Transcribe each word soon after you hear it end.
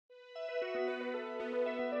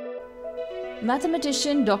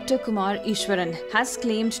Mathematician Dr. Kumar Eswaran has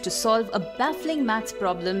claimed to solve a baffling maths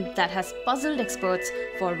problem that has puzzled experts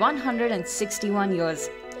for 161 years.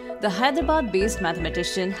 The Hyderabad-based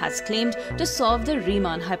mathematician has claimed to solve the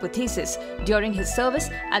Riemann Hypothesis during his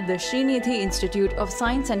service at the Sreenidhi Institute of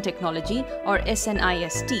Science and Technology, or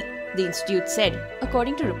SNIST, the institute said,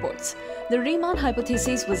 according to reports. The Riemann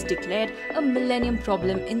Hypothesis was declared a millennium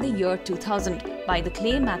problem in the year 2000 by the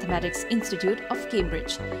Clay Mathematics Institute of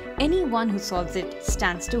Cambridge. Anyone who solves it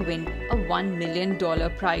stands to win a $1 million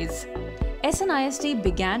prize. SNIST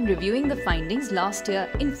began reviewing the findings last year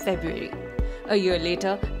in February. A year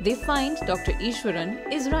later, they find Dr. Eswaran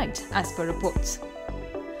is right, as per reports.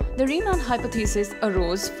 The Riemann hypothesis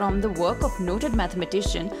arose from the work of noted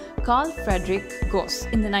mathematician Carl Friedrich Gauss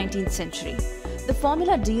in the 19th century. The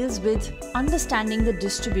formula deals with understanding the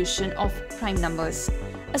distribution of prime numbers.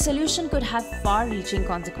 A solution could have far-reaching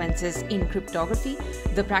consequences in cryptography,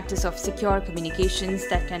 the practice of secure communications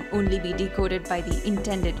that can only be decoded by the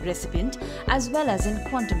intended recipient, as well as in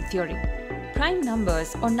quantum theory. Prime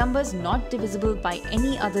numbers, or numbers not divisible by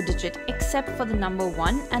any other digit except for the number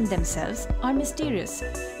 1 and themselves, are mysterious.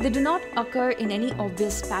 They do not occur in any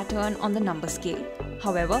obvious pattern on the number scale.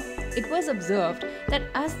 However, it was observed that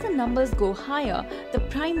as the numbers go higher, the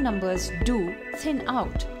prime numbers do thin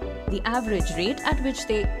out. The average rate at which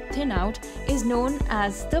they thin out is known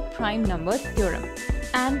as the prime number theorem.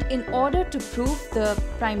 And in order to prove the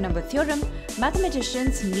prime number theorem,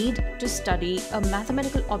 mathematicians need to study a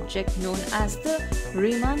mathematical object known as the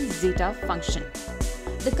Riemann zeta function.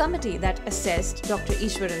 The committee that assessed Dr.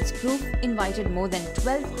 Eswaran's proof invited more than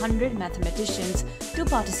 1,200 mathematicians to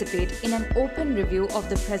participate in an open review of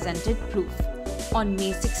the presented proof. On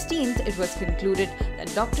May 16th, it was concluded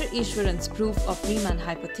that Dr. Eswaran's proof of Riemann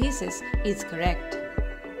hypothesis is correct.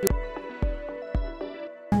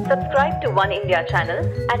 Subscribe to Oneindia channel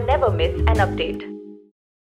and never miss an update.